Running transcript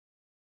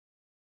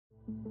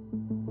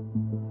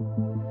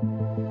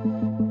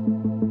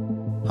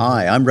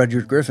Hi, I'm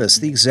Rudyard Griffiths,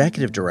 the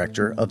Executive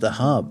Director of The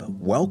Hub.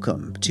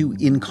 Welcome to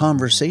In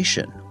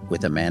Conversation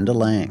with Amanda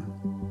Lang.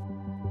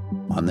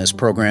 On this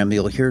program,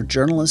 you'll hear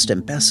journalist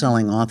and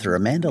best-selling author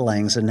Amanda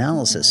Lang's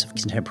analysis of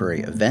contemporary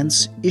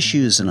events,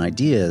 issues, and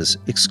ideas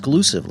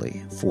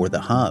exclusively for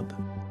The Hub.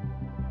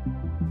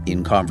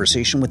 In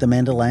Conversation with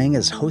Amanda Lang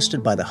is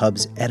hosted by The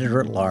Hub's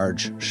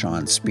editor-at-large,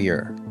 Sean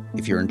Speer.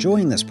 If you're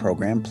enjoying this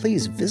program,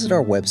 please visit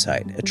our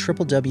website at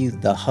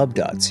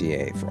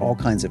www.thehub.ca for all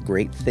kinds of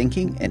great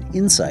thinking and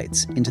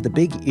insights into the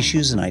big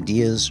issues and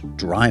ideas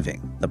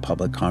driving the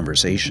public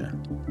conversation.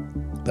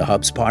 The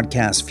Hub's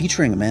podcasts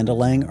featuring Amanda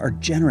Lang are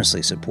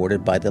generously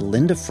supported by the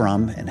Linda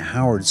Frum and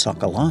Howard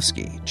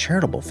Sokolowski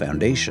Charitable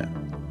Foundation.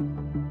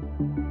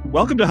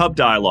 Welcome to Hub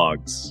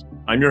Dialogues.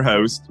 I'm your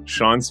host,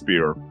 Sean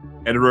Speer,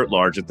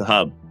 editor-at-large at The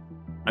Hub.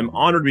 I'm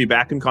honored to be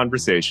back in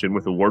conversation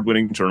with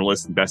award-winning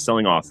journalist and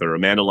best-selling author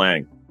Amanda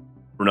Lang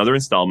for another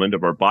installment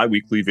of our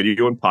bi-weekly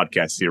video and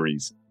podcast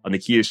series on the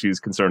key issues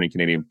concerning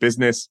Canadian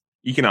business,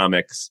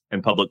 economics,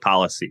 and public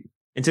policy.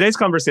 In today's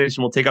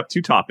conversation, we'll take up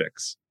two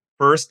topics.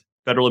 First,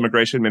 Federal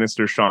Immigration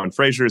Minister Sean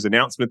Fraser's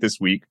announcement this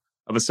week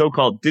of a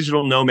so-called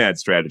digital nomad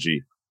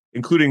strategy,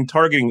 including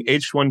targeting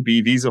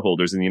H-1B visa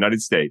holders in the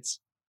United States,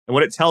 and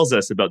what it tells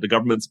us about the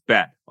government's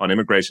bet on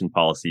immigration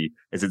policy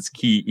as its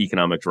key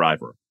economic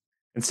driver.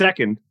 And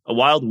second, a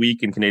wild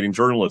week in Canadian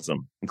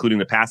journalism, including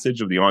the passage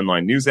of the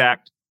Online News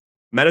Act,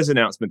 Meta's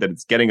announcement that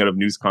it's getting out of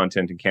news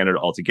content in Canada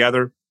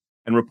altogether,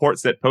 and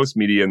reports that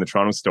Postmedia and the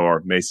Toronto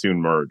Star may soon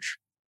merge.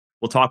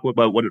 We'll talk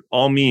about what it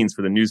all means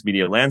for the news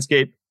media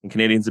landscape and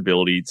Canadians'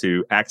 ability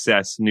to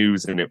access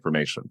news and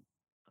information.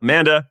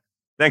 Amanda,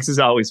 thanks as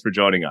always for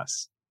joining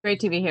us. Great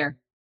to be here.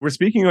 We're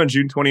speaking on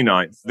June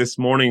 29th. This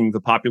morning,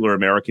 the popular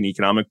American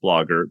economic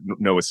blogger,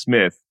 Noah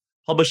Smith,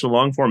 published a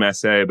long-form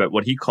essay about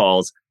what he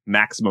calls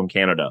Maximum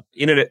Canada.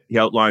 In it, he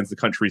outlines the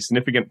country's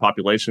significant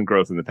population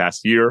growth in the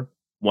past year,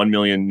 1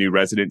 million new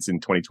residents in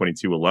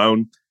 2022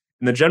 alone,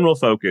 and the general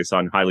focus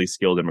on highly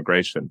skilled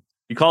immigration.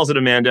 He calls it,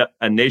 Amanda,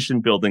 a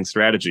nation-building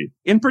strategy.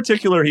 In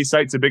particular, he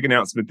cites a big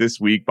announcement this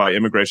week by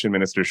Immigration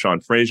Minister Sean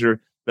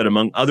Fraser that,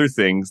 among other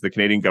things, the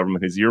Canadian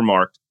government has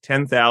earmarked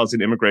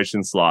 10,000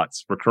 immigration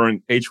slots for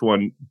current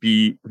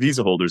H-1B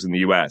visa holders in the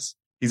U.S.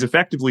 He's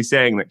effectively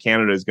saying that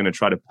Canada is going to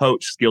try to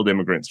poach skilled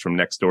immigrants from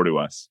next door to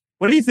us.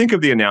 What do you think of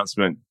the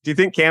announcement? Do you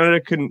think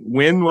Canada can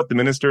win what the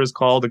minister has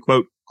called a,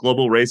 quote,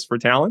 global race for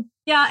talent?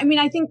 Yeah,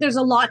 I think there's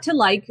a lot to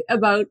like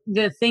about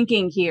the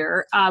thinking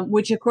here,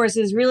 which, of course,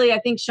 is really, I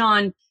think,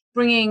 Sean,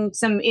 bringing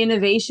some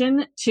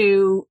innovation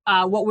to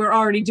what we're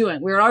already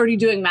doing. We're already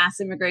doing mass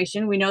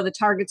immigration. We know the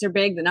targets are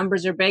big, the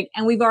numbers are big,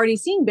 and we've already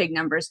seen big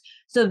numbers.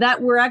 So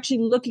that we're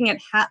actually looking at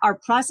our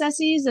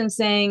processes and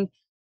saying,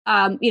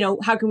 how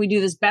can we do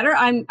this better?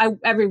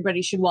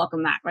 Everybody should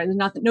welcome that, right?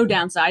 There's no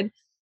downside.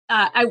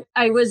 I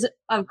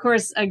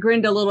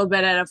grinned a little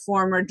bit at a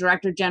former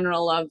Director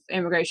General of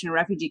Immigration and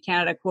Refugee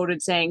Canada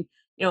quoted saying,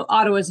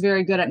 Ottawa is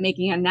very good at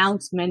making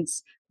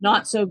announcements,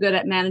 not so good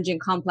at managing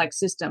complex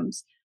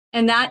systems.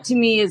 And that to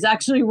me is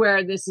actually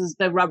where this is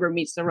the rubber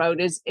meets the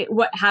road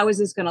how is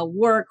this going to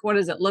work? What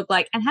does it look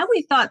like? And have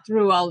we thought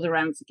through all the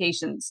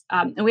ramifications?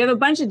 And we have a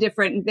bunch of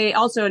they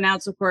also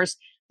announced, of course,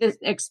 the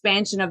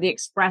expansion of the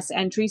express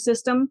entry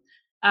system.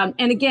 And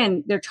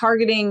again, they're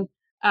targeting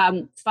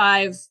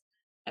 5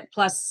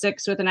 plus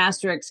 6 with an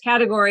asterisk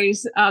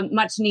categories,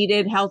 much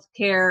needed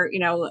healthcare,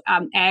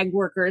 ag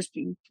workers,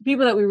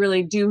 people that we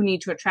really do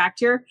need to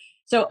attract here.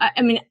 So, I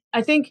don't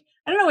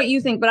know what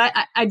you think, but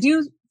I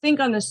do think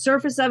on the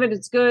surface of it,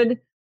 it's good.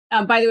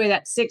 By the way,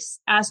 that 6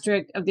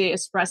 asterisk of the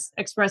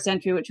express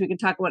entry, which we can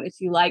talk about if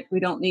you like,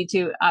 we don't need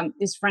to,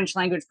 is French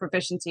language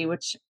proficiency,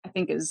 which I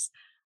think is,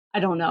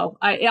 I don't know.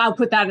 I'll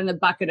put that in the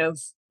bucket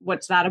of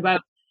what's that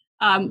about.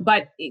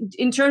 But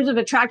in terms of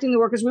attracting the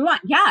workers we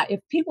want, yeah, if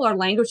people are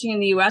languishing in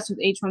the U.S. with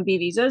H-1B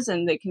visas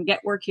and they can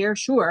get work here,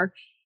 sure.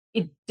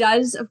 It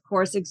does, of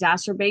course,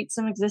 exacerbate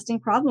some existing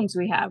problems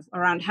we have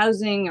around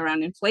housing,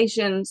 around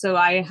inflation. So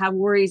I have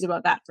worries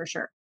about that for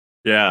sure.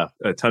 Yeah,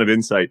 a ton of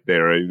insight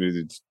there.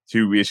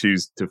 Two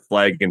issues to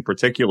flag in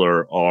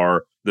particular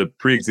are the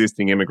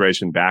pre-existing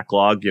immigration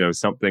backlog,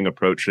 something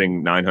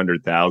approaching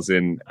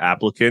 900,000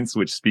 applicants,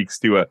 which speaks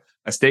to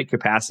a state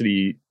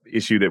capacity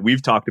issue that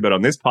we've talked about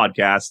on this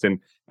podcast and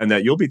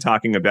that you'll be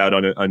talking about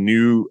on a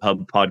new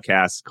Hub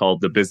podcast called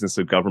The Business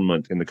of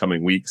Government in the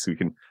coming weeks. We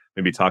can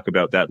maybe talk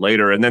about that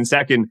later. And then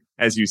second,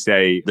 as you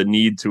say, the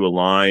need to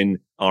align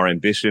our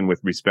ambition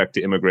with respect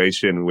to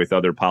immigration with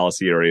other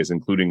policy areas,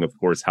 including, of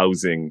course,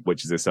 housing,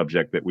 which is a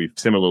subject that we've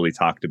similarly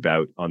talked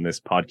about on this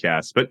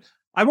podcast. But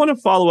I want to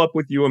follow up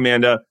with you,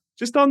 Amanda,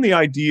 just on the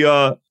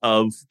idea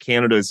of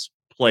Canada's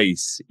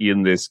place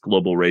in this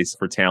global race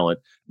for talent.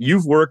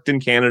 You've worked in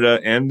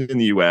Canada and in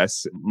the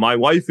US. My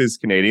wife is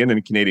Canadian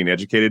and Canadian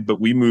educated, but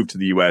we moved to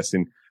the US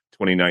in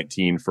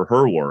 2019 for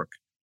her work.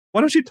 Why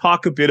don't you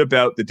talk a bit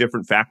about the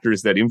different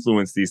factors that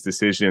influence these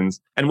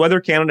decisions and whether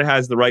Canada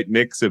has the right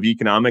mix of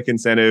economic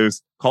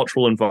incentives,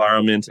 cultural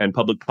environment, and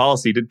public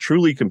policy to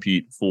truly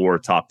compete for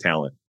top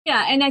talent?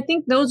 Yeah, and I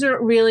think those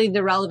are really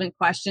the relevant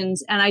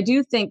questions. And I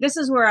do think this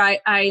is where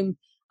I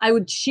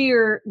would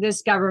cheer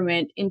this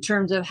government in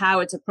terms of how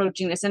it's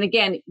approaching this. And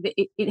again,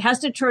 it has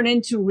to turn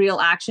into real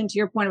action. To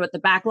your point about the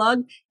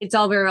backlog, it's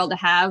all very well to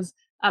have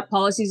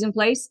policies in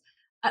place.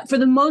 For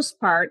the most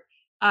part,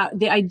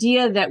 the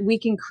idea that we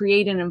can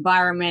create an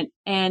environment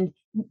and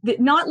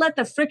not let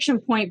the friction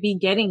point be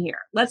getting here.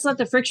 Let's let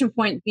the friction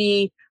point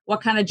be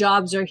what kind of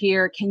jobs are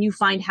here. Can you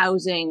find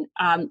housing?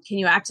 Can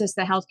you access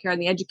the healthcare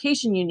and the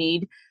education you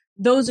need?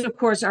 Those, of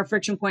course, are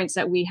friction points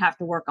that we have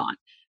to work on.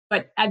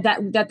 But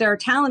that there are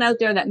talent out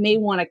there that may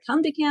want to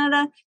come to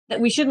Canada, that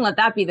we shouldn't let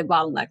that be the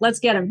bottleneck. Let's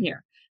get them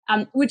here.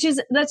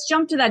 Let's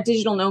jump to that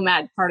digital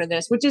nomad part of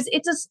this, which is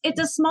it's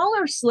a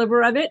smaller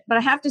sliver of it. But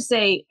I have to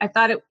say, I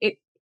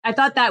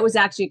thought that was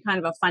actually kind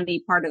of a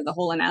funny part of the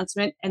whole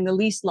announcement and the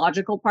least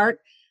logical part,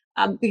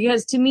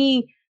 because to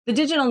me, the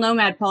digital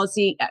nomad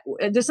policy,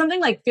 there's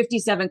something like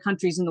 57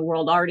 countries in the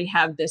world already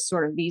have this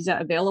sort of visa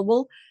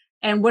available.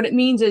 And what it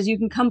means is you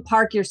can come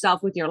park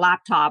yourself with your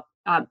laptop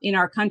in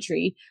our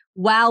country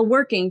while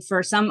working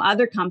for some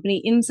other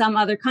company in some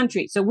other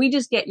country. So we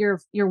just get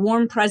your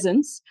warm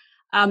presence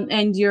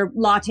and your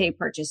latte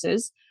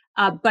purchases.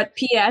 But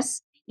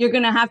P.S., you're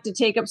going to have to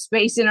take up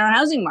space in our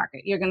housing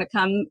market. You're going to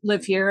come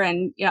live here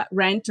and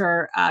rent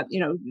or,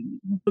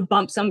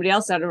 bump somebody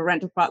else out of a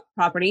rental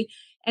property.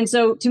 And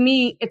so to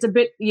me, it's a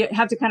bit, you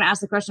have to kind of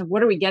ask the question of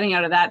what are we getting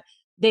out of that?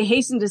 They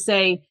hasten to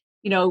say,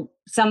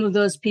 some of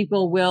those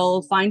people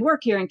will find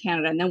work here in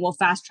Canada and then we'll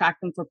fast track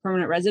them for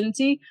permanent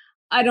residency.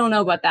 I don't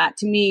know about that.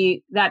 To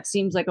me, that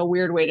seems like a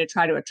weird way to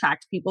try to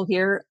attract people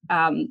here.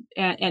 I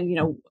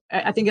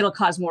think it'll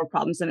cause more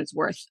problems than it's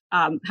worth.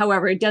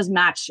 However, it does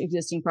match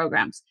existing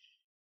programs.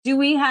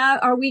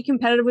 Are we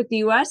competitive with the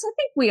US? I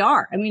think we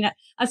are. I mean,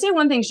 I'd say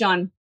one thing,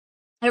 Sean,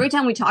 every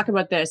time we talk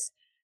about this,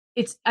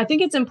 I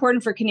think it's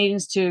important for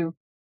Canadians to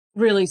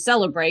really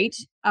celebrate.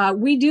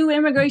 We do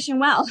immigration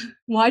well.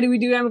 Why do we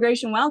do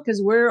immigration well?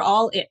 Because we're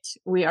all it.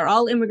 We are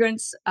all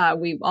immigrants.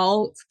 We've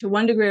all, to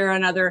one degree or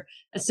another,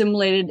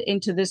 assimilated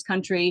into this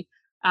country.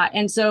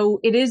 And so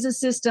it is a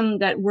system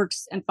that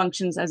works and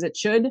functions as it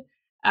should.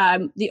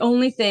 The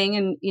only thing,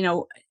 and,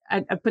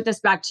 I put this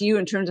back to you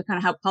in terms of kind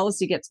of how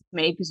policy gets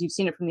made, because you've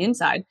seen it from the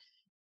inside.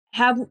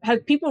 Have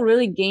people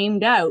really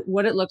gamed out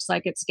what it looks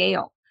like at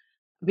scale?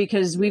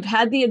 Because we've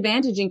had the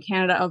advantage in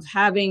Canada of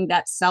having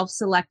that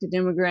self-selected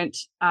immigrant,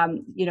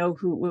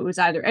 who was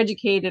either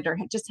educated or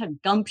just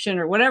had gumption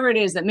or whatever it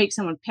is that makes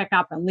someone pick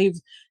up and leave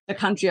the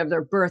country of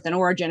their birth and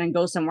origin and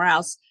go somewhere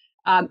else.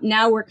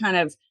 Now we're kind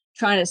of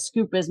trying to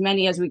scoop as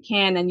many as we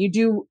can. And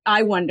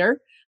I wonder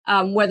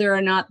whether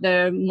or not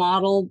the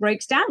model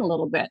breaks down a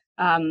little bit.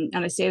 And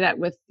I say that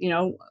with,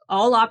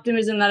 all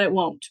optimism that it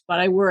won't,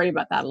 but I worry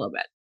about that a little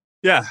bit.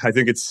 Yeah, I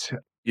think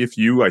if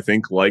you,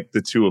 like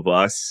the two of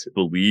us,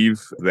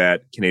 believe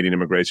that Canadian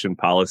immigration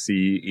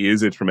policy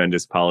is a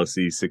tremendous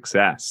policy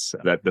success,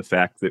 that the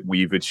fact that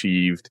we've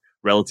achieved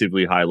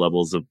relatively high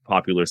levels of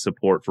popular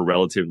support for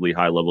relatively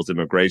high levels of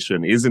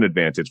immigration is an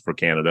advantage for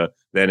Canada,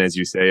 then, as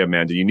you say,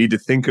 Amanda, you need to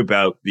think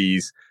about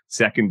these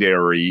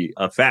secondary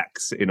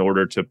effects in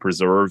order to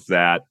preserve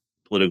that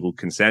political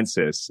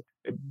consensus.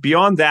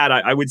 Beyond that,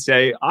 I would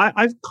say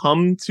I've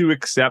come to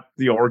accept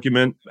the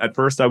argument. At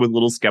first, I was a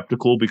little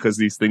skeptical because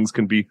these things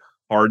can be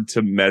hard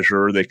to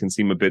measure. They can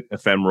seem a bit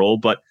ephemeral,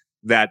 but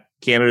that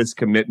Canada's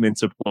commitment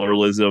to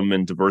pluralism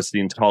and diversity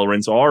and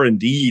tolerance are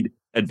indeed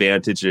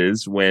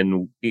advantages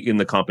when in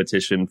the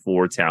competition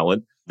for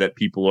talent, that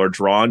people are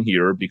drawn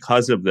here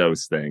because of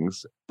those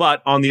things.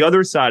 But on the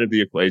other side of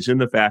the equation,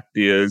 the fact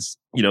is,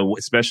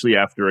 especially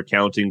after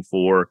accounting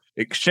for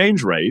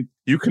exchange rate,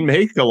 you can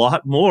make a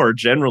lot more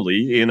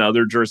generally in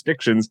other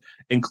jurisdictions,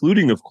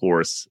 including, of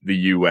course, the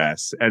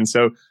US. And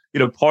so,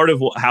 part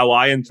of how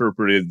I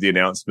interpreted the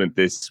announcement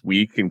this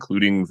week,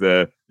 including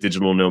the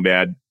digital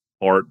nomad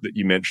part that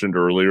you mentioned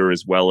earlier,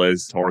 as well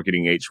as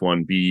targeting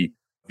H-1B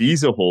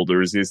visa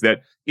holders, is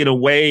that in a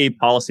way,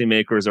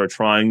 policymakers are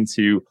trying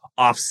to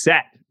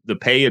offset the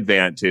pay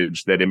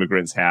advantage that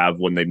immigrants have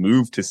when they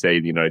move to, say,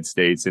 the United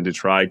States, and to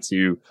try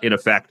to, in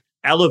effect,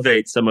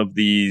 elevate some of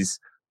these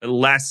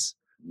less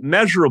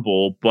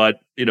measurable, but,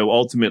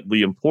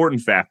 ultimately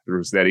important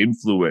factors that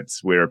influence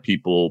where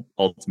people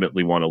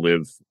ultimately want to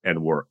live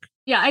and work.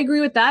 Yeah, I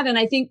agree with that. And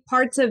I think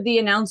parts of the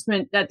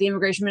announcement that the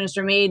immigration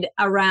minister made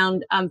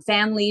around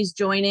families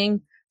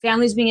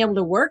being able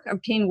to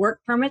obtain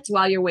work permits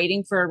while you're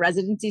waiting for a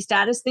residency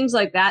status, things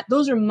like that.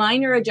 Those are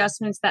minor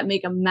adjustments that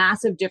make a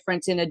massive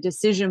difference in a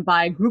decision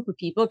by a group of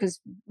people, because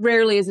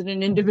rarely is it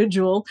an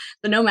individual.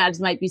 The nomads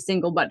might be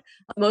single, but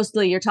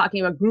mostly you're talking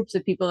about groups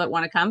of people that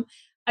want to come.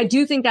 I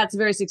do think that's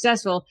very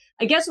successful.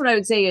 I guess what I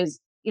would say is,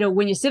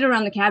 when you sit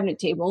around the cabinet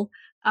table,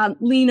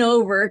 lean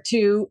over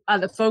to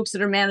the folks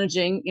that are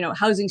managing,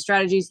 housing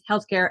strategies,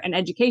 healthcare, and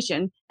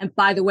education. And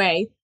by the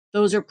way,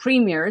 those are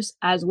premiers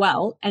as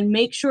well. And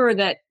make sure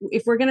that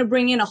if we're going to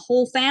bring in a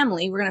whole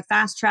family, we're going to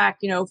fast track,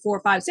 4,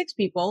 5, 6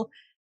 people.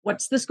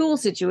 what's the school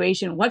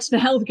situation? What's the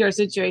healthcare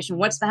situation?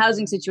 What's the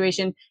housing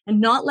situation? And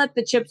not let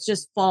the chips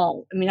just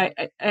fall. I mean,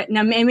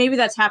 now maybe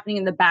that's happening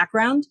in the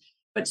background,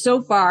 but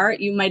so far,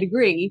 you might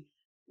agree,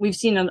 we've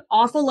seen an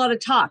awful lot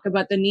of talk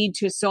about the need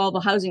to solve a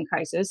housing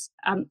crisis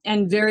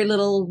and very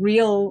little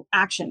real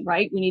action,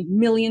 right? We need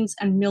millions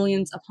and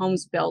millions of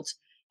homes built,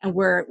 and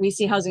where we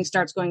see housing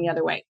starts going the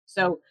other way.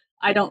 So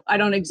I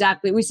don't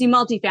exactly, we see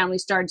multifamily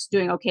starts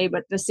doing okay,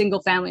 but the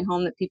single family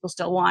home that people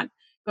still want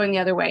going the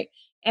other way.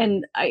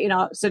 And,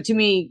 so to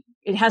me,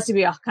 it has to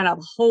be a kind of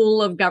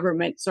whole of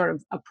government sort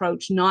of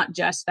approach, not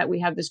just that we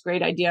have this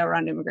great idea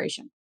around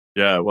immigration.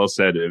 Yeah, well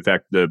said. In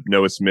fact, the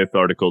Noah Smith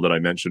article that I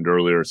mentioned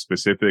earlier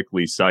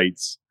specifically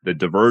cites the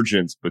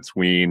divergence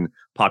between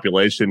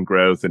population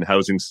growth and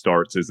housing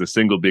starts as the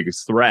single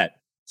biggest threat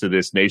to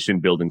this nation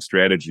building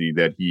strategy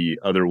that he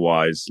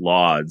otherwise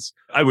lauds.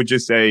 I would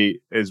just say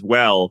as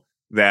well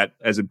that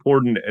as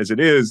important as it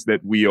is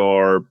that we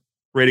are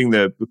creating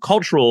the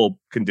cultural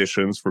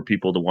conditions for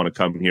people to want to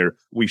come here,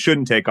 we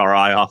shouldn't take our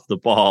eye off the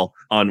ball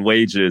on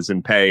wages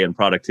and pay and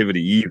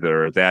productivity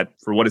either. That,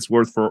 for what it's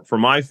worth for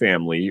my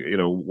family,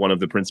 one of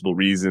the principal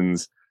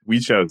reasons we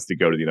chose to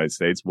go to the United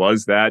States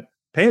was that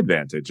pay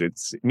advantage.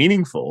 It's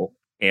meaningful.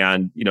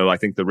 And, I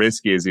think the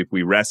risk is if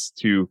we rest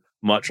too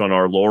much on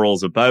our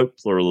laurels about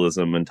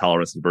pluralism and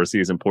tolerance and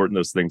diversity, as important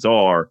those things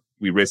are,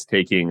 we risk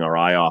taking our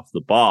eye off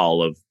the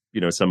ball of,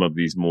 some of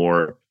these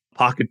more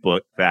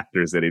pocketbook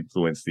factors that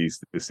influence these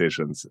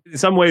decisions. In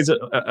some ways,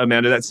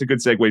 Amanda, that's a good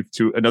segue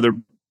to another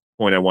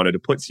point I wanted to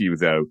put to you,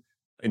 though,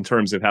 in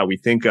terms of how we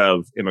think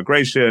of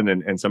immigration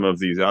and some of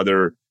these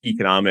other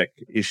economic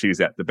issues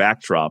at the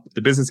backdrop.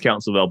 The Business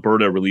Council of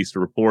Alberta released a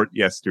report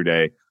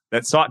yesterday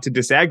that sought to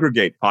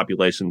disaggregate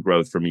population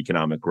growth from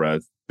economic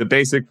growth. The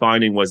basic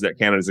finding was that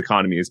Canada's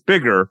economy is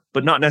bigger,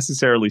 but not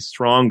necessarily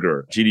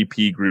stronger.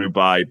 GDP grew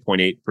by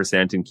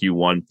 0.8% in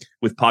Q1,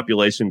 with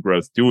population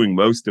growth doing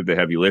most of the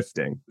heavy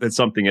lifting. That's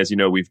something, as you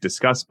know, we've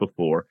discussed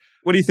before.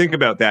 What do you think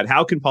about that?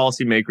 How can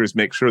policymakers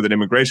make sure that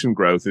immigration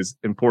growth, as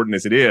important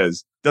as it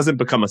is, doesn't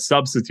become a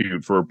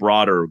substitute for a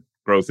broader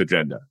growth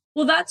agenda?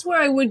 Well, that's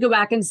where I would go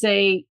back and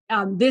say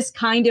this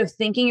kind of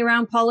thinking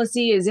around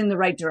policy is in the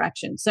right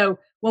direction. So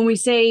when we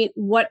say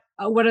what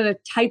are the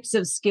types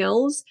of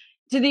skills,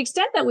 to the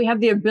extent that we have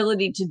the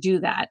ability to do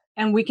that,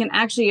 and we can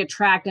actually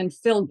attract and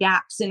fill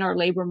gaps in our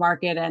labor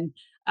market and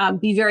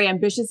be very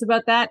ambitious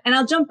about that. And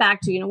I'll jump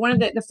back to, one of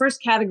the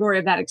first category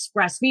of that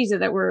express visa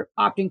that we're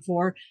opting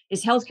for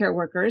is healthcare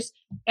workers.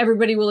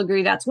 Everybody will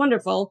agree that's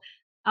wonderful.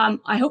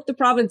 I hope the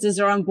provinces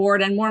are on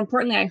board. And more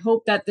importantly, I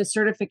hope that the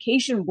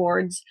certification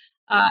boards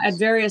at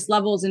various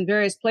levels in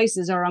various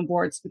places are on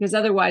boards, because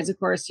otherwise, of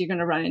course, you're going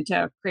to run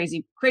into a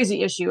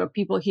crazy issue of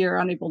people here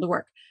unable to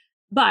work.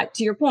 But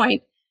to your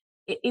point,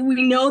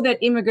 we know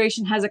that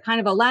immigration has a kind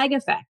of a lag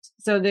effect.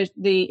 So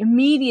the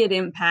immediate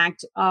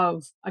impact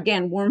of,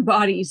 again, warm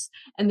bodies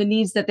and the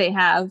needs that they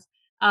have.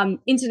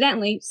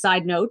 Incidentally,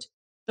 side note,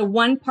 the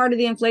one part of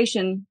the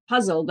inflation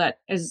puzzle that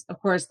is, of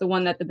course, the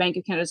one that the Bank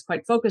of Canada is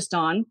quite focused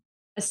on,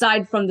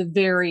 aside from the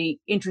very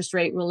interest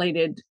rate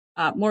related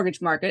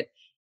mortgage market,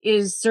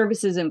 is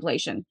services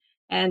inflation.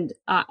 And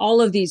all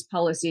of these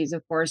policies,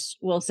 of course,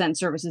 will send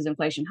services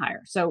inflation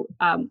higher. So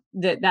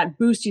that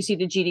boost you see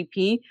to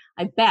GDP,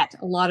 I bet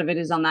a lot of it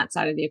is on that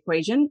side of the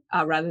equation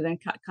rather than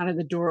kind of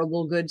the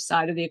durable goods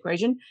side of the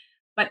equation.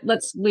 But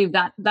let's leave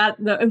that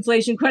the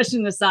inflation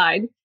question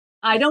aside.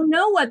 I don't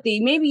know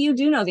maybe you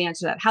do know the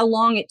answer to that, how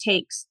long it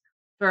takes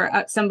for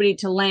somebody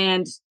to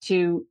land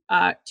to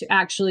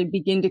actually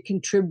begin to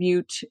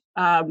contribute,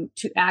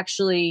 to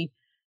actually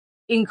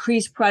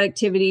increase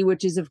productivity,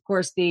 which is, of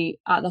course, the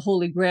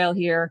holy grail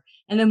here.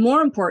 And then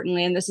more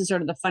importantly, and this is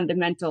sort of the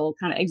fundamental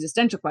kind of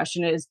existential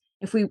question, is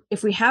if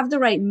we have the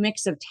right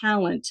mix of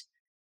talent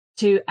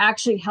to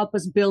actually help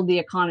us build the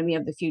economy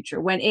of the future,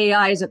 when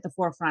AI is at the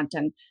forefront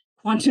and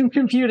quantum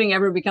computing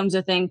ever becomes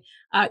a thing,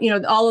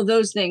 all of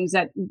those things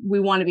that we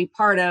want to be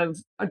part of,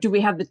 do we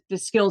have the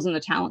skills and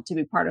the talent to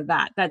be part of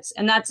that? That's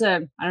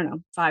a,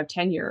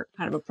 5-10 year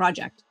kind of a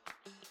project.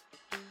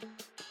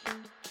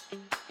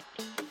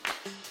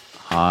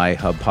 Hi,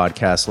 Hub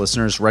Podcast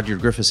listeners.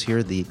 Rudyard Griffiths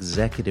here, the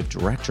Executive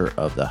Director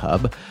of the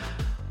Hub.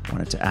 I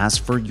wanted to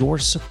ask for your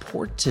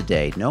support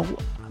today. No,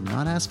 I'm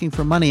not asking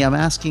for money. I'm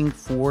asking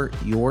for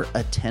your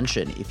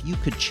attention. If you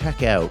could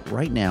check out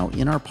right now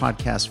in our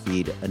podcast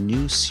feed a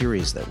new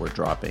series that we're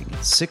dropping.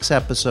 It's 6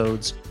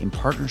 episodes in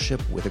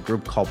partnership with a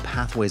group called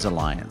Pathways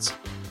Alliance.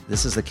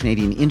 This is the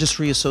Canadian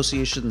Industry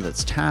Association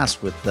that's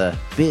tasked with the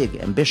big,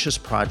 ambitious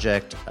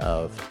project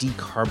of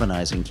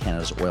decarbonizing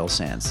Canada's oil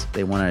sands.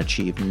 They want to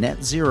achieve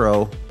net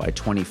zero by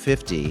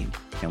 2050,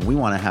 and we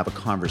want to have a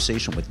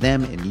conversation with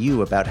them and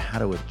you about how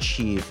to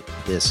achieve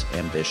this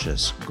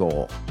ambitious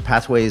goal.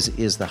 Pathways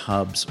is the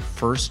Hub's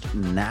first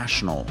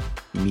national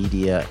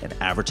media and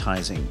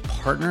advertising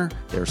partner.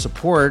 Their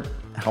support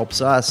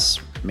helps us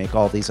make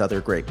all these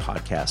other great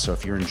podcasts. So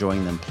if you're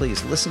enjoying them,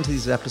 please listen to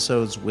these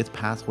episodes with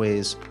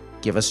Pathways.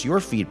 Give us your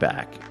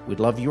feedback.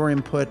 We'd love your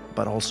input,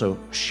 but also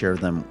share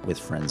them with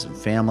friends and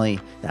family.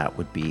 That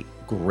would be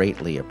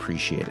greatly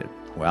appreciated.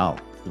 Well,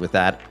 With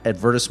that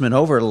advertisement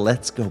over,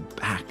 let's go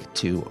back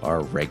to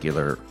our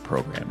regular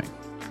programming.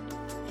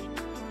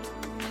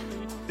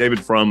 David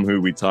Frum,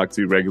 who we talk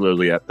to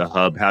regularly at the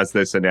Hub, has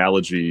this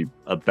analogy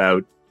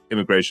about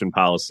immigration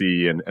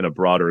policy and a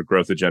broader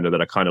growth agenda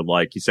that I kind of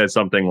like. He said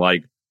something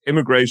like,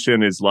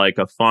 immigration is like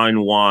a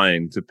fine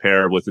wine to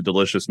pair with a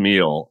delicious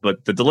meal.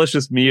 But the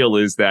delicious meal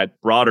is that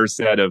broader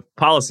set of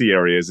policy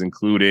areas,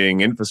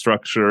 including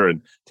infrastructure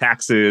and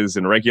taxes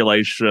and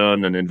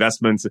regulation and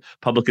investments,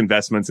 public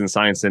investments in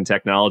science and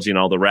technology and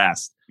all the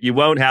rest. You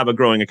won't have a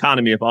growing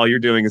economy if all you're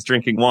doing is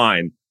drinking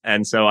wine.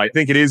 And so I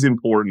think it is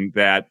important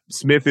that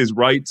Smith is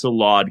right to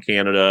laud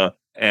Canada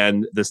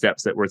and the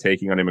steps that we're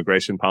taking on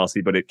immigration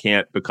policy, but it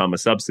can't become a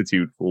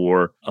substitute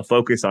for a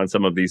focus on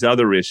some of these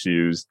other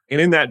issues. And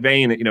in that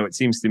vein, it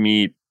seems to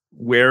me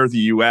where the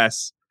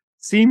U.S.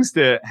 seems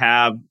to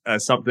have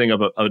something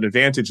of an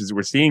advantage is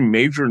we're seeing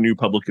major new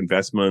public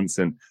investments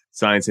in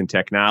science and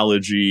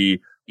technology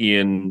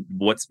in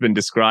what's been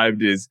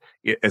described as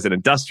an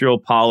industrial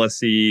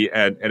policy.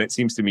 And it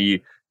seems to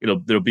me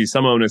there'll be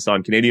some onus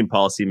on Canadian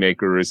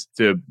policymakers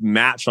to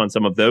match on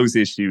some of those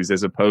issues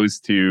as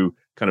opposed to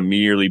kind of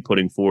merely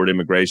putting forward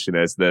immigration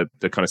as the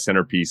kind of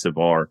centerpiece of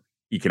our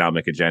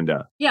economic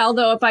agenda. Yeah,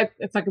 although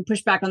if I could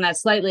push back on that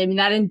slightly, I mean,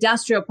 that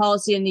industrial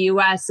policy in the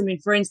U.S., I mean,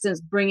 for instance,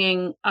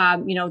 bringing,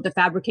 the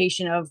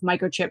fabrication of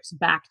microchips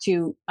back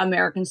to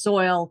American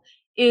soil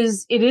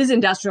is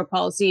industrial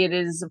policy. It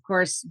is, of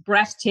course,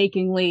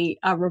 breathtakingly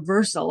a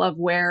reversal of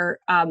where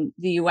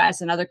the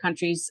U.S. and other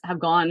countries have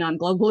gone on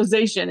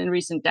globalization in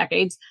recent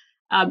decades.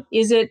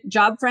 Is it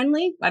job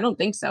friendly? I don't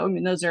think so. I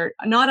mean, those are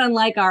not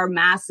unlike our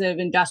massive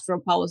industrial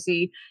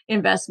policy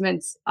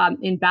investments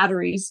in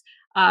batteries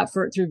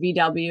through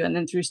VW and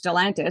then through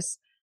Stellantis.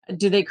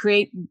 Do they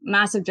create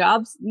massive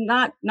jobs?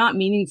 Not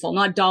meaningful,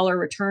 not dollar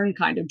return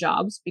kind of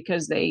jobs,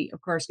 because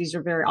of course, these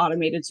are very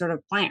automated sort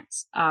of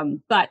plants.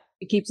 But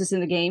it keeps us in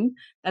the game.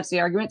 That's the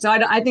argument. So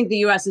I think the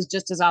U.S. is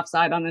just as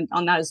offside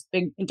on those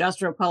big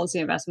industrial policy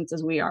investments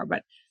as we are.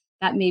 But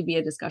that may be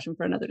a discussion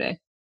for another day.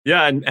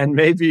 Yeah, and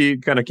maybe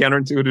kind of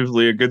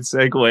counterintuitively a good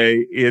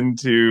segue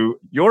into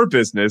your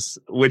business,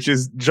 which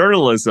is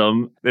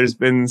journalism. There's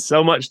been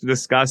so much to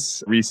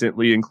discuss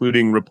recently,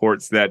 including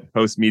reports that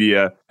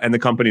Postmedia and the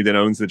company that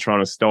owns the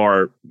Toronto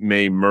Star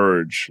may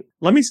merge.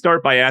 Let me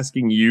start by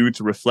asking you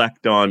to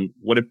reflect on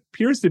what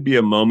appears to be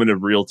a moment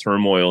of real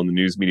turmoil in the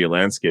news media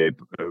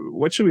landscape.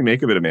 What should we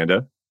make of it,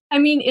 Amanda? I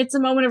mean, it's a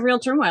moment of real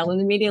turmoil in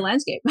the media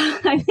landscape.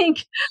 I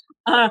think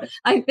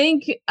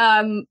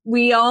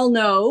we all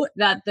know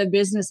that the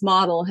business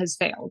model has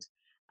failed.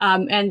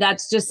 And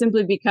that's just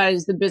simply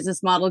because the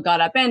business model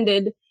got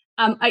upended.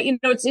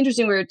 It's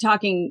interesting. We were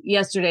talking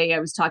yesterday. I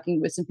was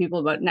talking with some people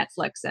about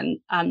Netflix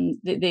and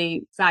the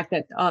fact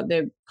that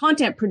the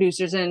content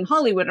producers in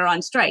Hollywood are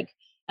on strike.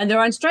 And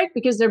they're on strike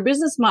because their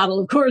business model,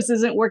 of course,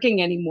 isn't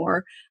working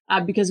anymore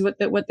because what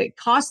the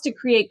cost to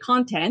create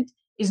content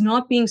is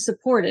not being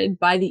supported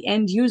by the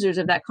end users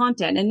of that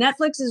content. And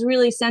Netflix is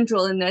really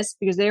central in this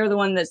because they were the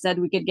one that said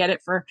we could get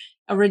it for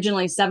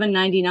originally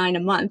 $7.99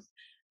 a month.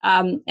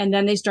 And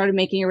then they started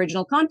making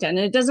original content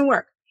and it doesn't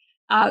work.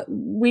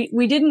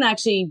 We didn't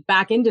actually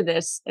back into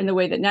this in the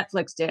way that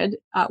Netflix did.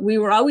 We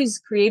were always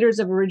creators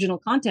of original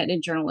content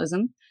in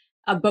journalism,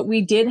 but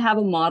we did have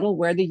a model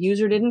where the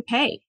user didn't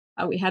pay.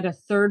 We had a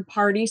third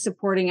party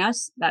supporting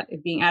us, that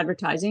being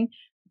advertising.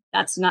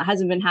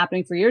 Hasn't been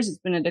happening for years. It's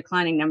been a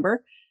declining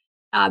number.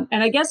 And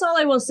I guess all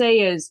I will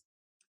say is,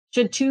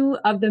 should two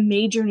of the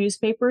major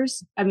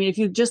newspapers, I mean, if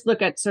you just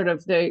look at sort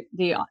of the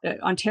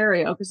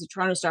Ontario, because the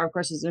Toronto Star, of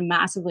course, is a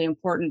massively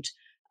important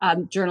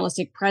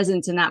journalistic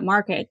presence in that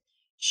market,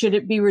 should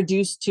it be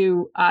reduced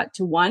to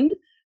one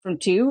from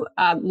two,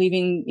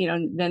 leaving,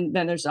 then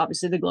there's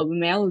obviously the Globe and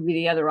Mail would be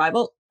the other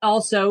rival.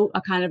 Also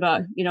a kind of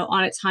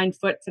on its hind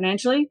foot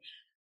financially.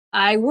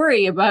 I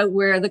worry about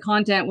where the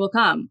content will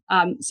come.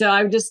 So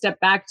I would just step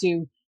back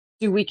to,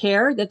 do we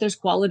care that there's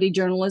quality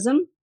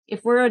journalism?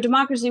 If we're a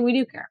democracy, we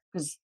do care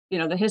because,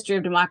 the history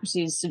of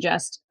democracies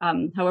suggest,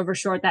 however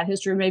short that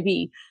history may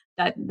be,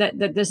 that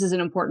this is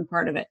an important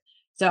part of it.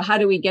 So how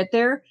do we get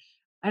there?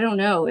 I don't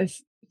know. If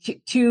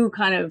two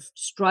kind of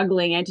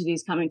struggling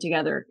entities coming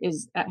together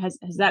has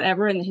that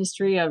ever in the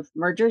history of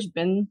mergers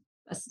been,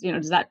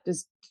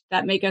 does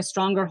that make a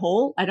stronger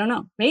whole? I don't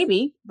know.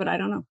 Maybe, but I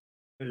don't know.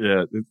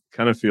 Yeah, it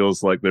kind of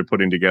feels like they're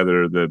putting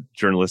together the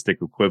journalistic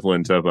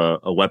equivalent of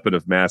a weapon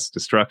of mass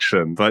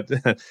destruction. But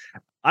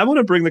I want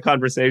to bring the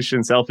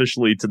conversation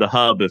selfishly to the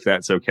Hub, if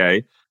that's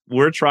okay.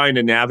 We're trying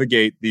to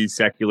navigate these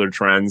secular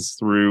trends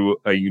through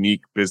a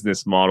unique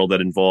business model that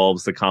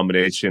involves the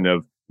combination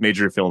of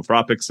major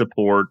philanthropic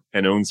support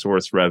and own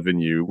source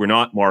revenue. We're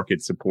not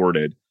market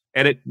supported.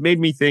 And it made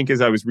me think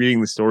as I was reading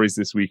the stories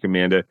this week,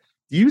 Amanda,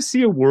 do you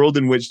see a world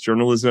in which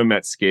journalism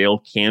at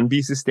scale can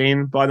be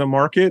sustained by the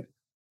market?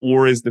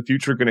 Or is the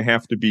future going to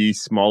have to be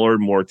smaller,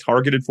 more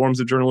targeted forms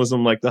of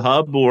journalism like the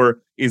Hub?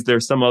 Or is there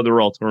some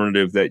other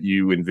alternative that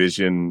you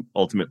envision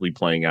ultimately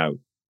playing out?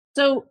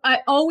 So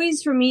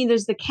for me,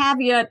 there's the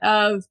caveat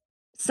of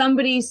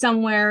somebody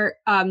somewhere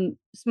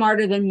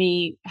smarter than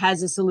me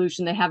has a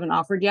solution they haven't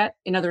offered yet.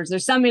 In other words,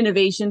 there's some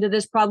innovation to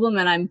this problem,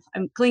 and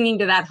I'm clinging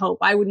to that hope.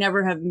 I would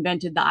never have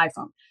invented the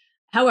iPhone.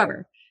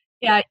 However,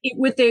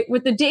 with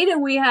the data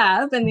we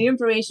have and the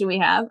information we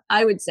have,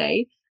 I would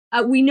say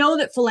we know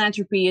that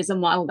philanthropy is a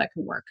model that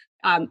can work.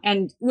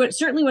 And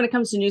certainly when it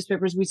comes to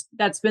newspapers,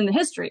 that's been the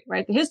history,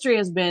 right? The history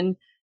has been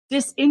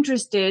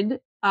disinterested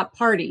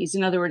parties.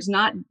 In other words,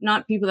 not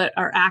people that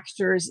are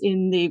actors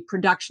in the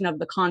production of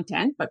the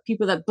content, but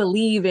people that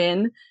believe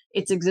in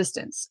its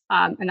existence.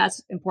 And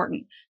that's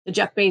important. The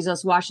Jeff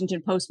Bezos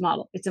Washington Post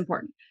model, it's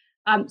important.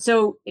 I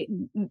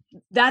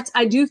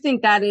do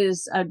think that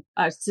is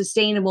a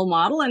sustainable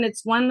model, and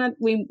it's one that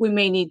we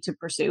may need to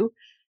pursue.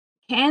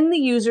 Can the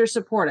user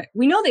support it?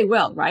 We know they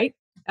will, right?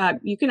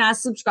 You can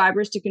ask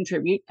subscribers to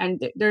contribute,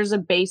 and there's a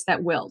base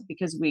that will,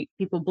 because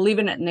people believe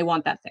in it and they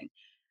want that thing.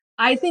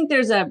 I think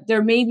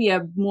there may be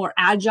a more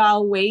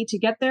agile way to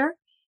get there,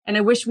 and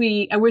I wish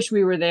we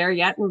were there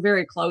yet. We're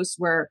very close,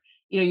 where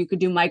you could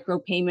do micro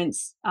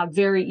payments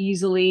very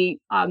easily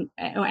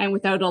and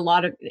without a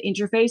lot of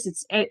interface.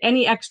 It's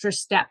any extra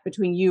step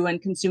between you and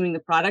consuming the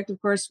product,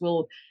 of course,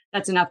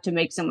 that's enough to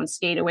make someone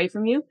skate away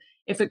from you.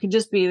 If it could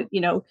just be,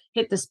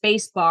 hit the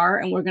space bar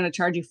and we're going to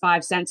charge you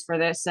 5 cents for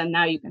this and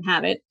now you can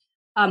have it.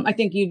 I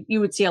think you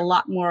would see a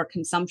lot more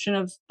consumption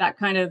of that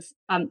kind of.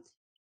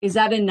 Is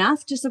that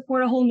enough to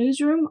support a whole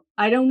newsroom?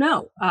 I don't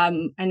know.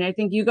 And I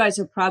think you guys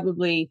have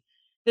probably,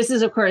 this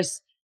is, of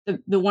course,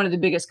 the one of the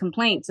biggest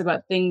complaints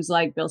about things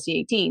like Bill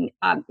C-18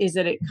 is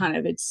that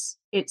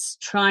it's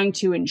trying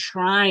to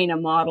enshrine a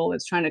model.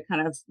 It's trying to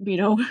kind of,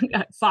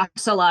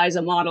 fossilize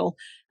a model.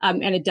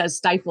 And it does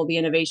stifle the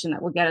innovation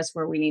that will get us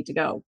where we need to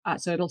go.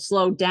 So it'll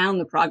slow down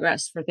the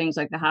progress for things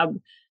like the Hub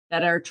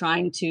that are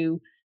trying to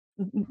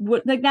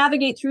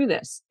navigate through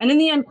this. And in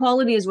the end,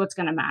 quality is what's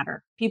going to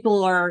matter.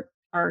 People are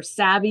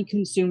savvy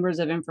consumers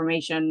of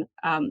information.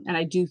 And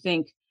I do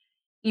think,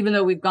 even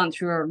though we've gone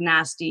through a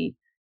nasty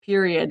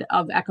period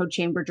of echo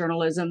chamber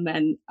journalism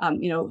and,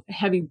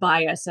 heavy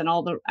bias and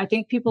I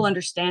think people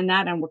understand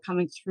that and we're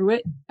coming through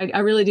it. I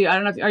really do. I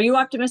don't know. Are you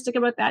optimistic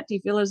about that? Do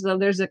you feel as though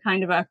there's a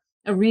kind of a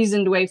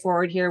reasoned way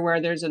forward here where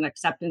there's an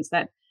acceptance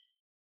that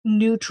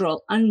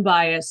neutral,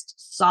 unbiased,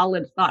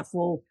 solid,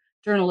 thoughtful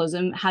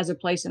journalism has a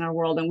place in our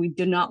world and we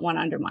do not want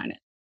to undermine it?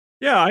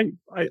 Yeah,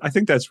 I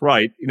think that's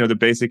right. The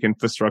basic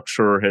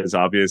infrastructure has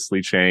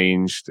obviously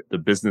changed. The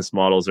business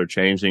models are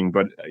changing.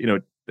 But,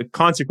 the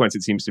consequence,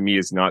 it seems to me,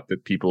 is not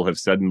that people have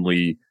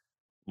suddenly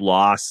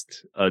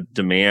lost a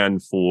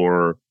demand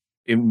for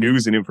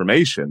news and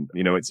information.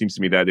 It seems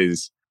to me that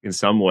is in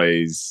some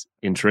ways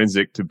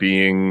intrinsic to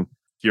being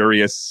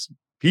curious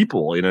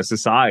people in a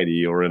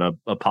society or in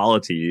a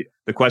polity.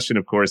 The question,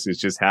 of course, is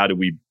just how do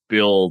we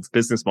build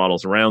business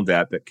models around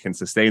that can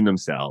sustain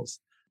themselves?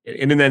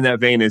 And in that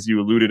vein, as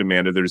you alluded,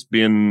 Amanda, there's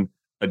been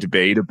a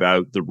debate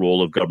about the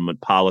role of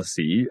government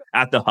policy.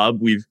 At the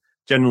Hub, we've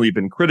generally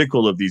been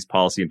critical of these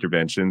policy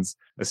interventions,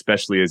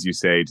 especially, as you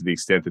say, to the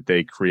extent that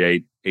they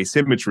create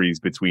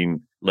asymmetries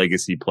between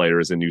legacy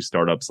players and new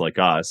startups like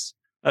us.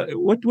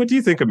 What do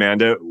you think,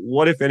 Amanda?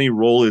 What, if any,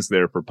 role is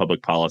there for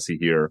public policy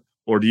here?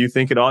 Or do you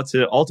think it ought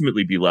to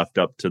ultimately be left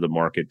up to the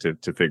market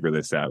to figure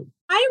this out?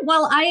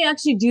 I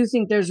actually do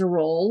think there's a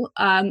role.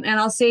 And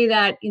I'll say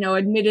that,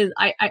 admitted,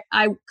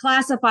 I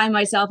classify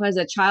myself as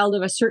a child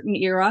of a certain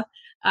era.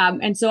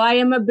 And so I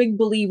am a big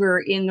believer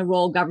in the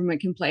role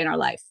government can play in our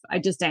life. I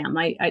just am.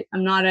 I'm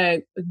not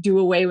a do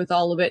away with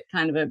all of it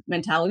kind of a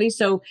mentality.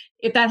 So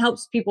if that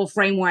helps people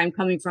frame where I'm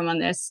coming from on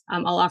this,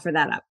 I'll offer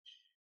that up.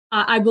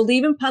 I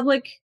believe in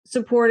public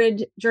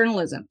supported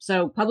journalism.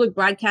 So public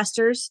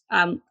broadcasters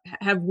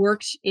have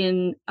worked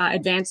in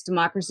advanced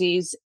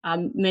democracies.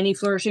 Many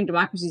flourishing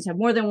democracies have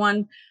more than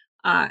one.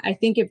 I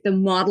think if the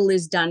model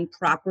is done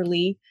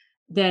properly,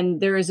 then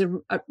there is a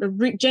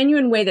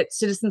genuine way that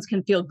citizens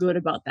can feel good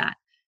about that.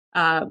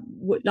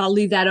 I'll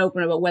leave that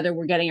open about whether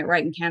we're getting it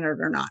right in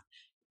Canada or not.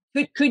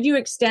 Could you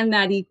extend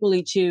that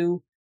equally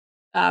to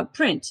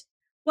print?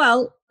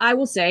 Well, I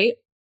will say,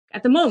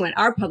 at the moment,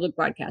 our public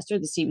broadcaster,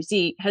 the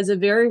CBC, has a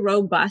very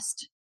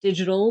robust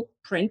digital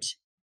print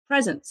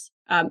presence.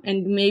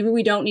 And maybe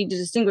we don't need to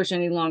distinguish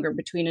any longer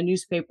between a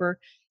newspaper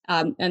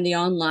and the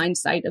online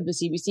site of the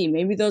CBC.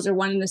 Maybe those are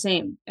one and the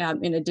same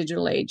in a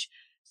digital age.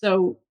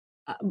 So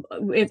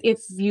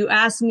if you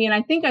ask me, and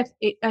I think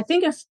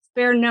a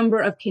fair number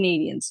of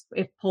Canadians,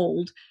 if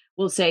polled,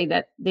 will say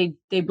that they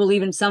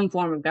believe in some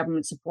form of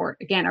government support.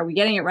 Again, are we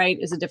getting it right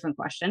is a different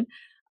question.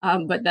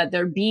 But that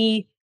there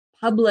be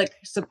public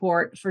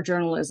support for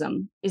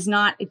journalism does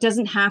not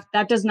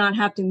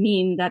have to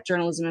mean that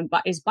journalism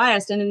is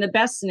biased. And in the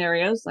best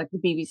scenarios, like the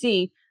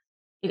BBC,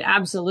 it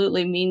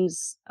absolutely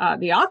means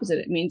the opposite.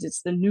 It means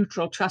it's the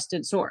neutral,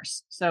 trusted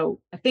source.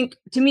 So I think,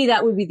 to me,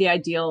 that would be the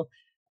ideal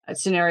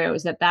scenario,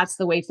 is that that's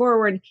the way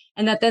forward.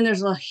 And that then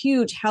there's a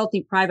huge,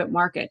 healthy private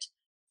market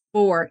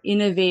for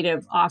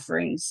innovative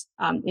offerings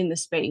in the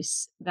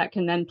space that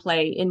can then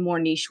play in more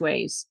niche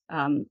ways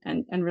and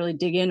really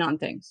dig in on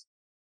things.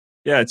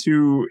 Yeah,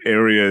 two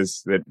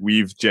areas that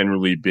we've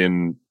generally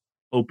been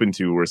open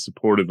to or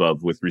supportive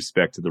of with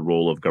respect to the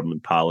role of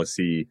government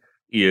policy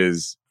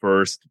is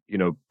first,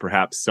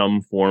 perhaps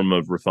some form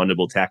of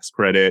refundable tax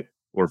credit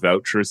or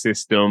voucher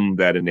system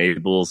that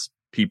enables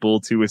people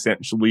to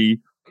essentially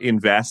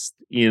invest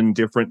in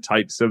different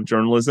types of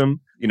journalism.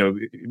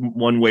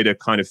 One way to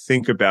kind of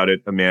think about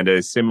it, Amanda,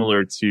 is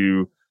similar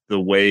to the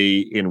way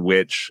in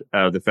which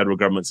the federal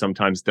government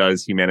sometimes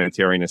does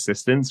humanitarian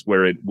assistance,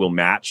 where it will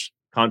match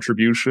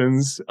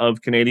contributions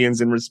of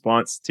Canadians in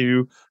response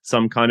to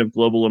some kind of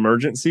global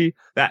emergency.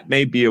 That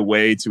may be a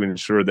way to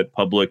ensure that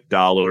public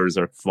dollars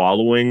are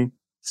following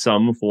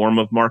some form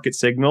of market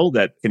signal,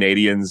 that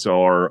Canadians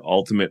are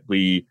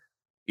ultimately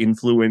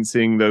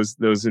influencing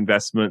those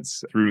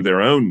investments through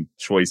their own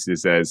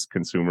choices as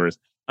consumers.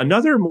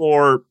 Another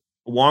more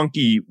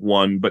wonky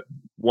one, but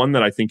one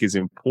that I think is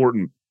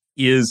important,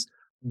 is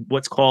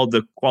what's called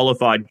the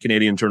Qualified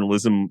Canadian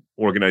Journalism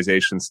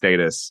Organization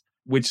status,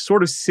 which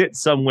sort of sits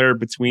somewhere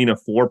between a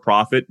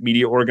for-profit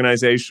media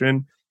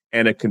organization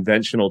and a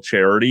conventional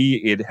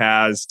charity. It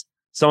has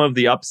some of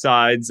the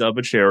upsides of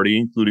a charity,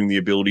 including the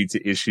ability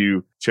to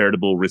issue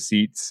charitable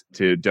receipts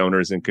to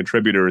donors and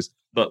contributors,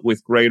 but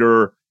with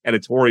greater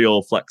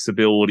editorial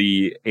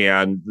flexibility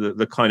and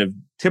the kind of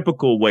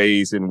typical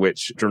ways in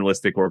which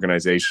journalistic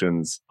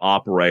organizations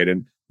operate.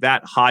 And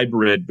that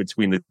hybrid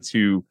between the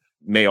two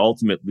may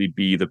ultimately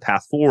be the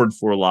path forward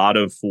for a lot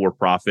of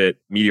for-profit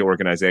media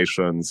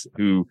organizations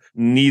who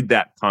need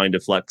that kind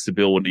of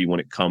flexibility when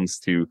it comes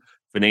to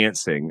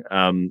financing.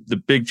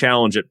 The big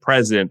challenge at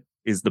present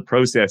is the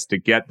process to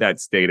get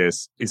that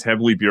status is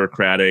heavily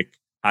bureaucratic,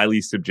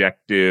 highly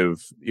subjective.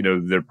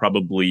 There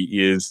probably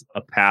is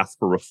a path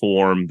for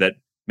reform that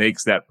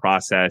makes that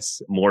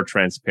process more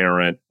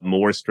transparent,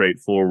 more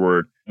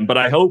straightforward. But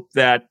I hope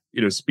that,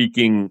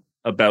 speaking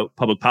about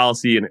public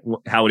policy and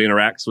how it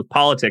interacts with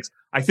politics,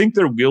 I think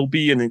there will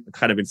be a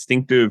kind of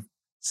instinctive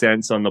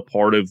sense on the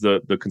part of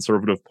the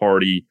Conservative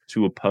Party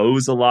to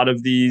oppose a lot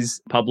of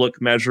these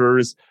public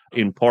measures,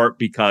 in part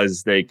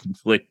because they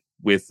conflict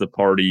with the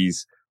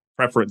party's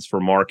preference for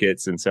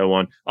markets and so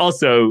on.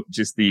 Also,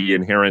 just the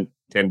inherent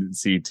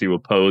tendency to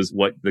oppose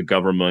what the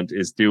government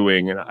is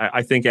doing. And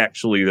I think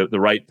actually that the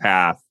right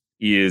path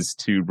is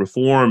to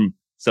reform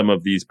some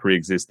of these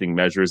pre-existing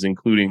measures,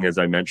 including, as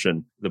I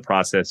mentioned, the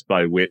process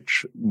by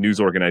which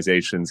news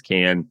organizations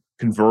can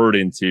convert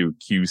into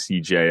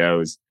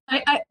QCJOs.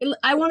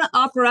 I want to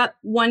offer up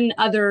one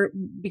other,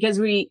 because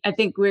I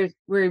think we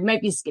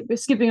might be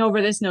skipping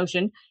over this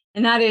notion,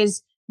 and that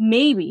is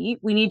maybe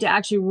we need to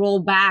actually roll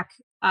back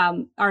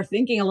our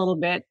thinking a little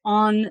bit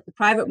on the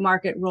private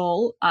market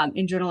role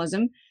in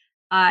journalism,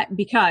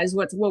 because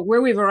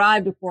where we've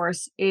arrived, of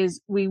course,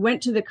 is we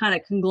went to the kind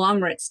of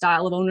conglomerate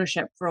style of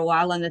ownership for a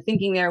while, and the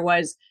thinking there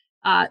was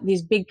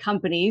these big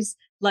companies,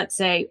 let's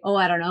say,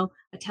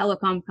 a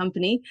telecom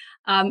company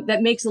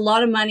that makes a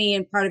lot of money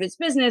and part of its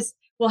business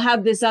will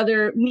have this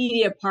other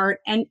media part.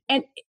 And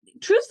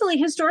truthfully,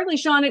 historically,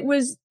 Sean, it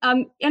was,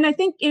 and I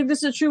think if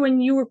this is true when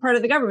you were part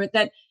of the government,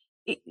 that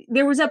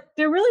there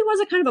really was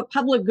a kind of a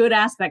public good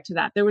aspect to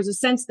that. There was a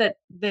sense that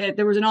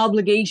there was an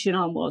obligation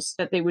almost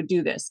that they would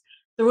do this.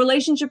 The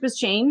relationship has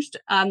changed.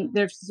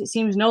 There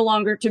seems no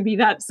longer to be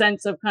that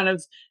sense of kind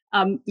of,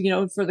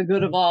 for the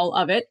good of all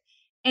of it.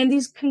 And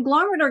these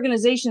conglomerate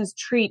organizations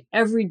treat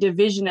every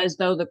division as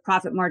though the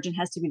profit margin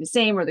has to be the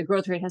same or the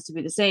growth rate has to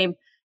be the same.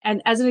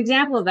 And as an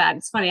example of that,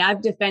 it's funny,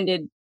 I've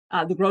defended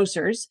the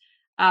grocers,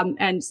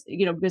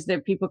 because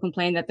people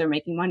complain that they're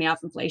making money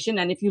off inflation.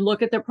 And if you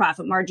look at their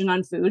profit margin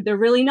on food, they're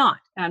really not.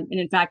 And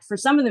in fact, for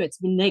some of them, it's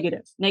been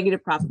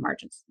negative profit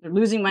margins. They're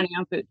losing money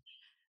on food.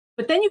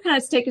 But then you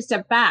kind of take a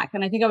step back.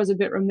 And I think I was a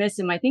bit remiss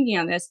in my thinking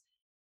on this.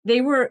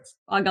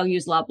 I'll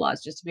use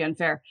Loblaws just to be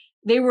unfair.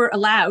 They were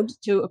allowed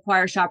to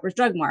acquire Shoppers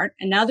Drug Mart,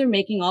 and now they're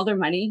making all their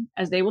money,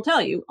 as they will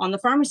tell you, on the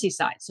pharmacy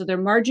side. So their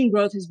margin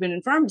growth has been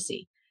in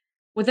pharmacy.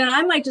 Well, then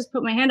I might just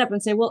put my hand up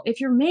and say, well,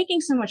 if you're making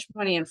so much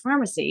money in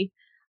pharmacy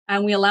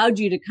and we allowed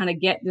you to kind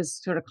of get this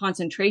sort of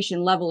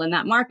concentration level in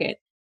that market,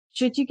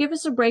 should you give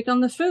us a break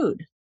on the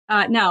food?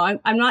 Now,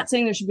 I'm not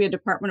saying there should be a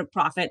department of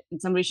profit and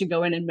somebody should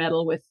go in and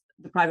meddle with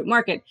the private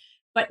market,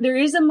 but there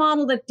is a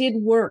model that did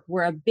work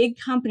where a big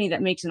company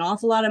that makes an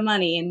awful lot of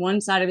money in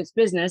one side of its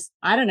business,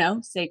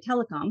 say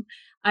telecom,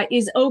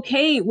 is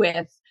okay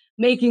with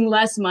making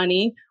less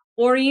money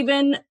or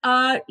even,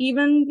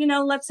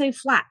 let's say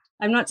flat.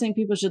 I'm not saying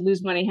people should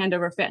lose money hand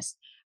over fist,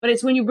 but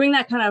it's when you bring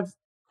that kind of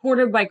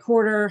quarter by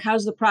quarter,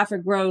 how's the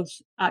profit growth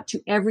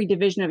to every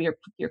division of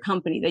your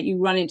company that you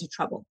run into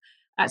trouble.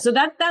 So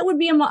that would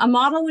be a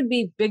model would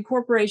be big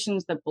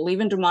corporations that believe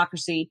in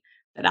democracy,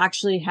 that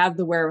actually have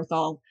the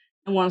wherewithal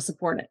and want to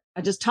support it.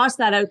 I just tossed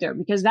that out there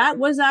because that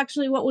was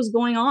actually what was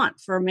going on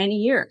for many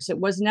years. It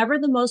was never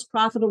the most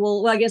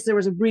profitable. Well, I guess there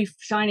was a brief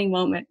shining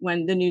moment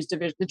when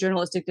the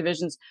journalistic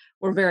divisions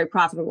were very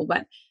profitable,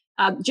 but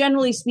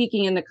generally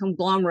speaking, in the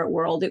conglomerate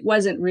world, it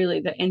wasn't really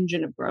the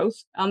engine of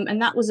growth.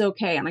 And that was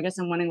okay. And I guess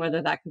I'm wondering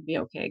whether that could be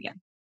okay again.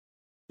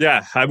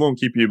 Yeah, I won't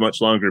keep you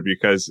much longer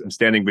because I'm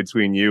standing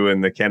between you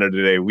and the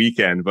Canada Day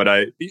weekend.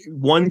 But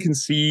one can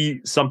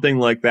see something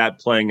like that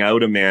playing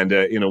out,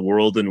 Amanda, in a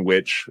world in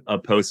which a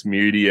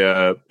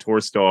post-media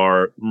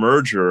Torstar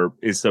merger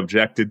is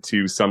subjected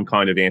to some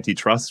kind of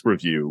antitrust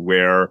review,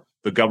 where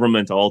the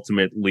government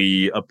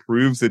ultimately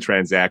approves the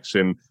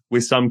transaction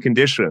with some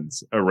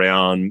conditions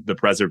around the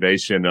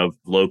preservation of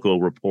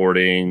local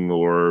reporting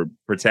or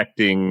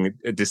protecting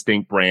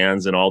distinct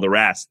brands and all the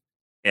rest.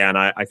 And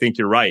I think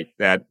you're right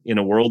that in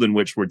a world in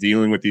which we're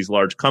dealing with these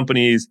large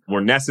companies,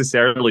 we're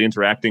necessarily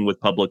interacting with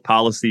public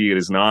policy. It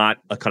is not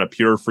a kind of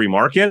pure free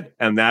market.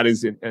 And that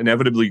is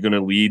inevitably going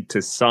to lead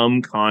to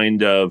some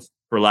kind of,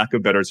 for lack of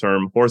a better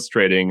term, horse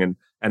trading. And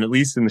at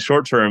least in the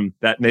short term,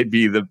 that may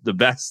be the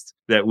best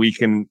that we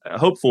can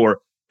hope for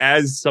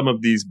as some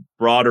of these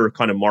broader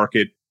kind of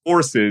market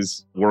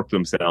forces work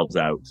themselves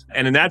out.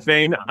 And in that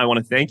vein, I want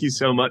to thank you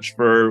so much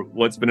for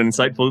what's been an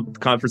insightful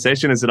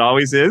conversation, as it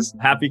always is.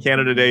 Happy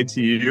Canada Day to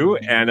you,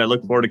 and I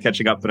look forward to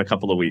catching up in a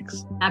couple of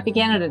weeks. Happy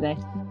Canada Day.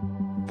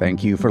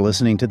 Thank you for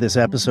listening to this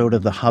episode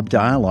of the Hub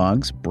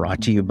Dialogues, brought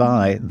to you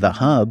by The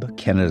Hub,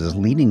 Canada's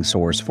leading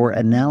source for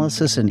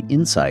analysis and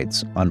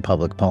insights on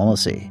public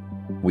policy.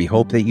 We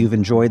hope that you've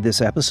enjoyed this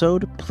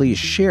episode. Please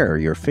share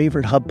your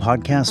favorite Hub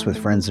podcasts with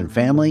friends and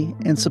family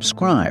and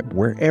subscribe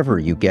wherever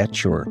you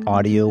get your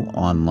audio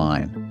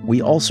online.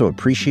 We also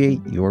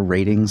appreciate your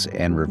ratings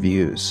and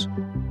reviews.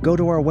 Go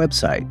to our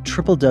website,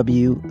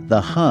 www.thehub.ca.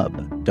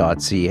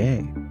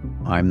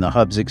 I'm the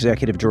Hub's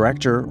Executive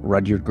Director,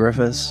 Rudyard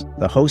Griffiths.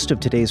 The host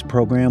of today's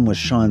program was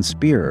Sean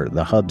Speer,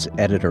 the Hub's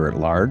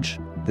Editor-at-Large.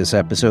 This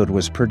episode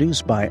was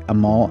produced by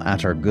Amal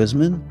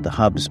Attar-Guzman. The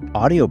Hub's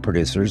audio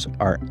producers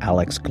are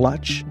Alex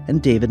Clutch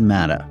and David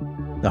Matta.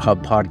 The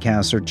Hub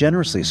podcasts are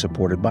generously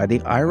supported by the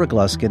Ira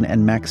Gluskin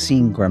and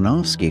Maxine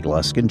Granovsky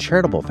Gluskin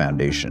Charitable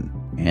Foundation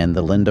and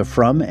the Linda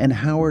Frum and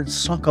Howard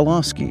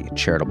Sokolowski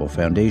Charitable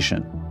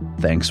Foundation.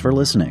 Thanks for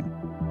listening.